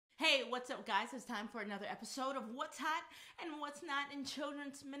Hey, what's up, guys? It's time for another episode of What's Hot and What's Not in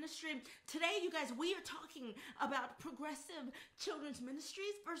Children's Ministry. Today, you guys, we are talking about progressive children's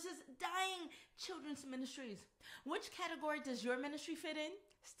ministries versus dying children's ministries. Which category does your ministry fit in?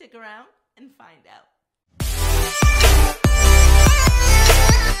 Stick around and find out.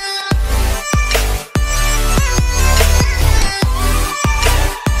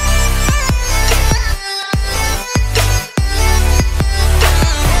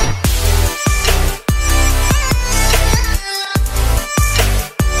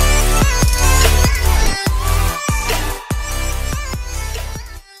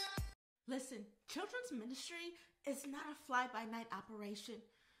 Listen, children's ministry is not a fly-by-night operation.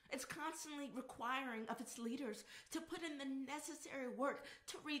 It's constantly requiring of its leaders to put in the necessary work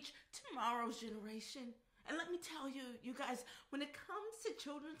to reach tomorrow's generation. And let me tell you, you guys, when it comes to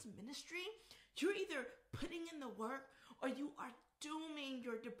children's ministry, you're either putting in the work or you are dooming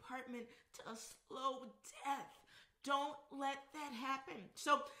your department to a slow death. Don't let that happen.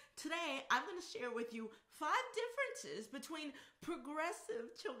 So today, I'm going to share with you 5 differences between progressive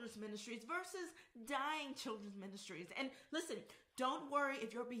children's ministries versus dying children's ministries. And listen, don't worry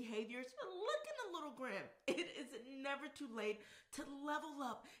if your behavior is looking a little grim. It is never too late to level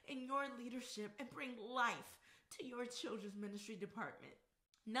up in your leadership and bring life to your children's ministry department.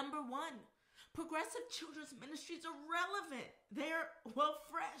 Number 1, progressive children's ministries are relevant. They're,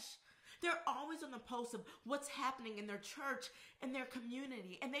 fresh. They're always on the pulse of what's happening in their church and their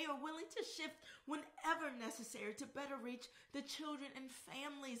community, and they are willing to shift whenever necessary to better reach the children and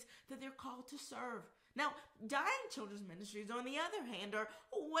families that they're called to serve. Now, dying children's ministries, on the other hand, are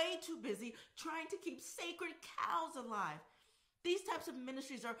way too busy trying to keep sacred cows alive. These types of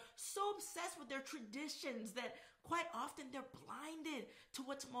ministries are so obsessed with their traditions that quite often they're blinded to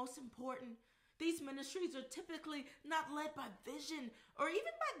what's most important. These ministries are typically not led by vision or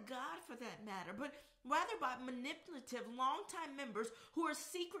even by God for that matter, but rather by manipulative, longtime members who are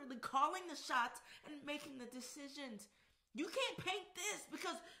secretly calling the shots and making the decisions. You can't paint this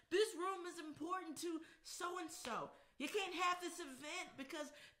because this room is important to so-and-so. You can't have this event because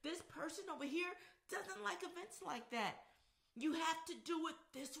this person over here doesn't like events like that. You have to do it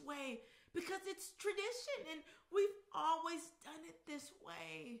this way because it's tradition and we've always done it this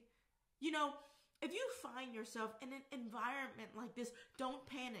way. You know, if you find yourself in an environment like this, don't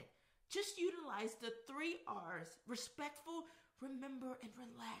panic. Just utilize the 3 R's: respectful, remember, and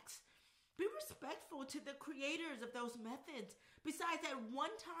relax. Be respectful to the creators of those methods. Besides, at one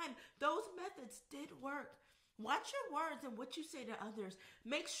time, those methods did work. Watch your words and what you say to others.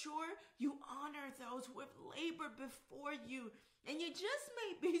 Make sure you honor those who have labored before you. And you just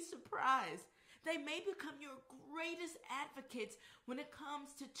may be surprised. They may become your greatest advocates when it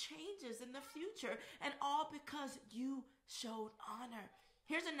comes to changes in the future, and all because you showed honor.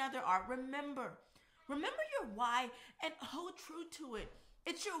 Here's another R: remember. Remember your why and hold true to it.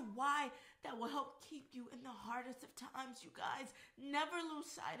 It's your why that will help keep you in the hardest of times, you guys. Never lose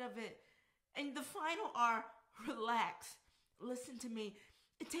sight of it. And the final R: relax. Listen to me.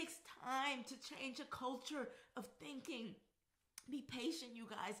 It takes time to change a culture of thinking. Be patient, you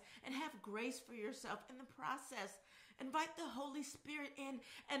guys, and have grace for yourself in the process. Invite the Holy Spirit in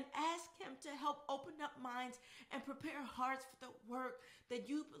and ask Him to help open up minds and prepare hearts for the work that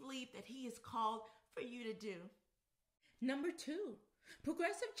you believe that He is called for you to do. Number 2,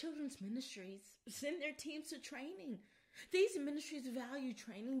 progressive children's ministries send their teams to training. These ministries value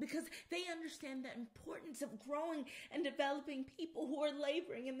training because they understand the importance of growing and developing people who are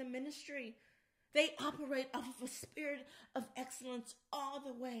laboring in the ministry. They operate off of a spirit of excellence all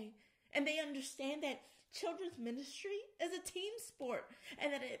the way. And they understand that children's ministry is a team sport,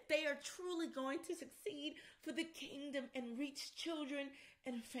 and that if they are truly going to succeed for the kingdom and reach children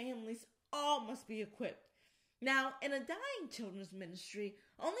and families, all must be equipped. Now, in a dying children's ministry,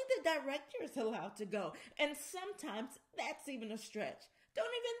 only the director is allowed to go, and sometimes that's even a stretch. Don't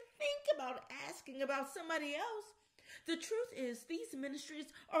even think about asking about somebody else. The truth is, these ministries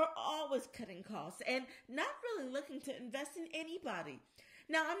are always cutting costs and not really looking to invest in anybody.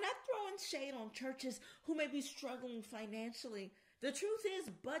 Now, I'm not throwing shade on churches who may be struggling financially. The truth is,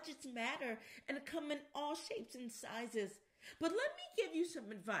 budgets matter and come in all shapes and sizes. But let me give you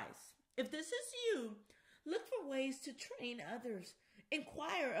some advice. If this is you, look for ways to train others.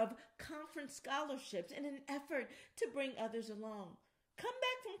 Inquire of conference scholarships in an effort to bring others along. Come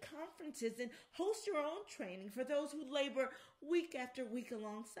back from conferences and host your own training for those who labor week after week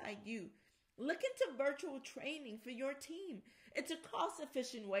alongside you. Look into virtual training for your team. It's a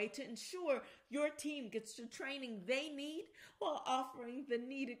cost-efficient way to ensure your team gets the training they need while offering the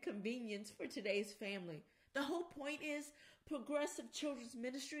needed convenience for today's family. The whole point is Progressive Children's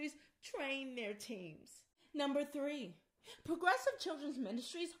Ministries train their teams. Number 3, Progressive Children's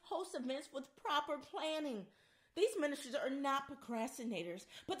Ministries host events with proper planning. These ministries are not procrastinators,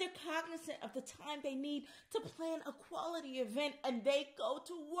 but they're cognizant of the time they need to plan a quality event, and they go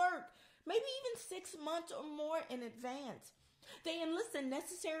to work, maybe even 6 months or more in advance. They enlist the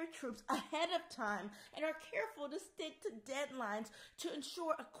necessary troops ahead of time and are careful to stick to deadlines to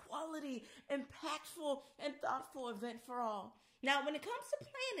ensure a quality, impactful, and thoughtful event for all. Now, when it comes to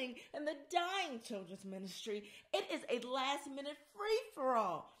planning in the Dying Children's Ministry, it is a last-minute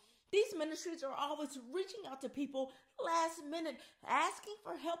free-for-all. These ministries are always reaching out to people last minute, asking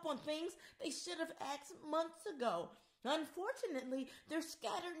for help on things they should have asked months ago. Unfortunately, their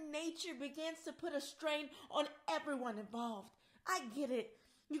scattered nature begins to put a strain on everyone involved. I get it.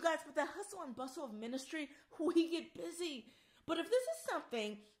 You guys, with the hustle and bustle of ministry, we get busy. But if this is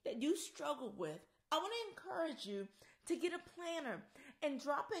something that you struggle with, I want to encourage you to get a planner and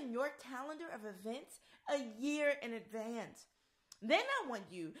drop in your calendar of events a year in advance. Then I want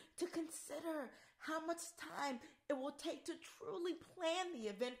you to consider how much time it will take to truly plan the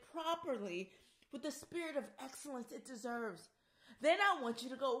event properly with the spirit of excellence it deserves. Then I want you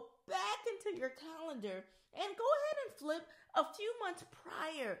to go back into your calendar and go ahead and flip a few months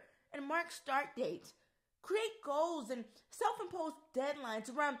prior and mark start dates. Create goals and self-imposed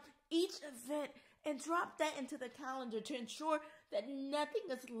deadlines around each event and drop that into the calendar to ensure that nothing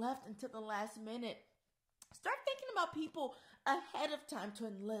is left until the last minute. Start thinking about people ahead of time to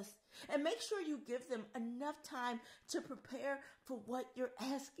enlist, and make sure you give them enough time to prepare for what you're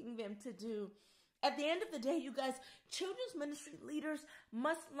asking them to do. At the end of the day, you guys, children's ministry leaders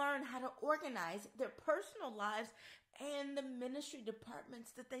must learn how to organize their personal lives and the ministry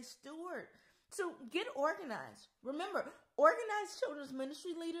departments that they steward. So get organized. Remember, organized children's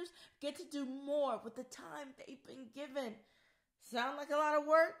ministry leaders get to do more with the time they've been given. Sound like a lot of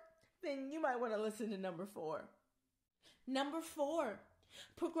work? Then you might want to listen to number 4. Number 4,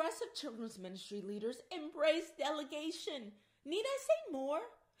 progressive children's ministry leaders embrace delegation. Need I say more?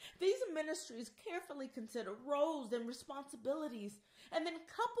 These ministries carefully consider roles and responsibilities and then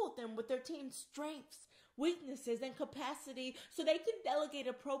couple them with their team's strengths, weaknesses, and capacity so they can delegate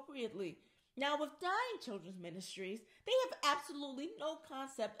appropriately. Now, with Dying Children's Ministries, they have absolutely no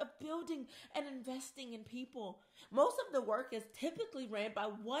concept of building and investing in people. Most of the work is typically ran by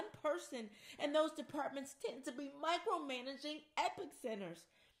one person, and those departments tend to be micromanaging epic centers.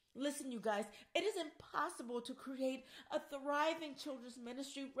 Listen, you guys, it is impossible to create a thriving children's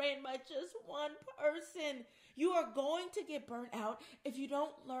ministry ran by just one person. You are going to get burnt out if you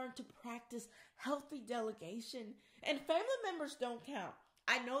don't learn to practice healthy delegation. And family members don't count.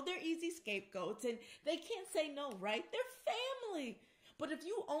 I know they're easy scapegoats and they can't say no, right? They're family. But if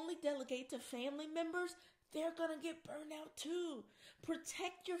you only delegate to family members, they're going to get burned out too.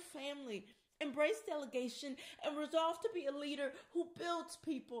 Protect your family. Embrace delegation and resolve to be a leader who builds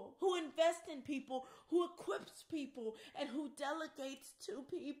people, who invests in people, who equips people, and who delegates to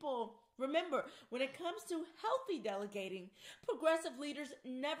people. Remember, when it comes to healthy delegating, progressive leaders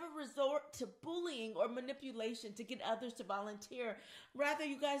never resort to bullying or manipulation to get others to volunteer. Rather,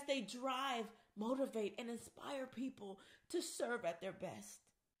 you guys, they drive, motivate, and inspire people to serve at their best.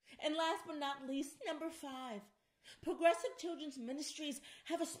 And last but not least, number 5. Progressive children's ministries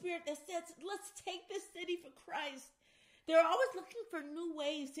have a spirit that says, let's take this city for Christ. They're always looking for new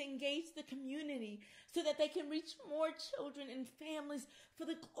ways to engage the community so that they can reach more children and families for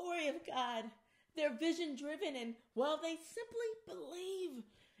the glory of God. They're vision driven and, well, they simply believe,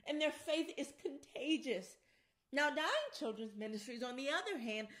 and their faith is contagious. Now, Dying Children's Ministries, on the other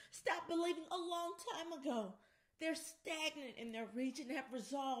hand, stopped believing a long time ago. They're stagnant in their reach and have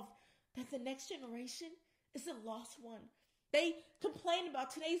resolved that the next generation is a lost one. They complain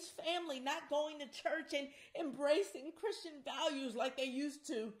about today's family not going to church and embracing Christian values like they used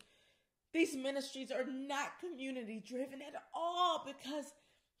to. These ministries are not community driven at all because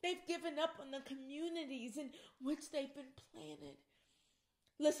they've given up on the communities in which they've been planted.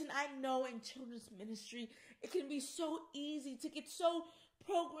 Listen, I know in children's ministry, it can be so easy to get so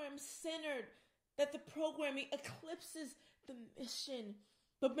program-centered that the programming eclipses the mission.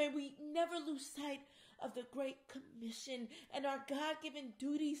 But may we never lose sight of the Great Commission and our God-given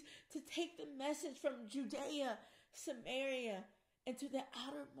duties to take the message from Judea, Samaria, and to the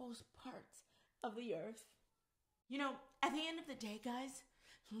outermost parts of the earth. You know, at the end of the day, guys,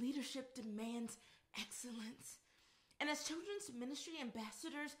 leadership demands excellence. And as children's ministry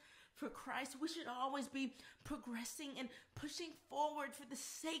ambassadors for Christ, we should always be progressing and pushing forward for the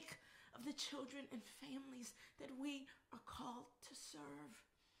sake of the children and families that we are called to serve.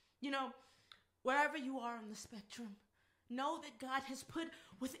 You know, wherever you are on the spectrum, Know that God has put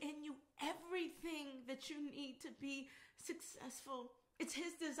within you everything that you need to be successful. It's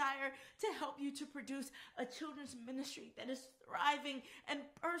His desire to help you to produce a children's ministry that is thriving and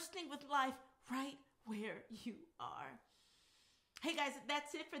bursting with life right where you are. Hey guys,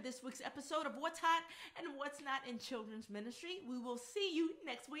 that's it for this week's episode of What's Hot and What's Not in Children's Ministry. We will see you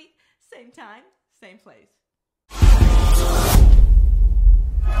next week, same time, same place.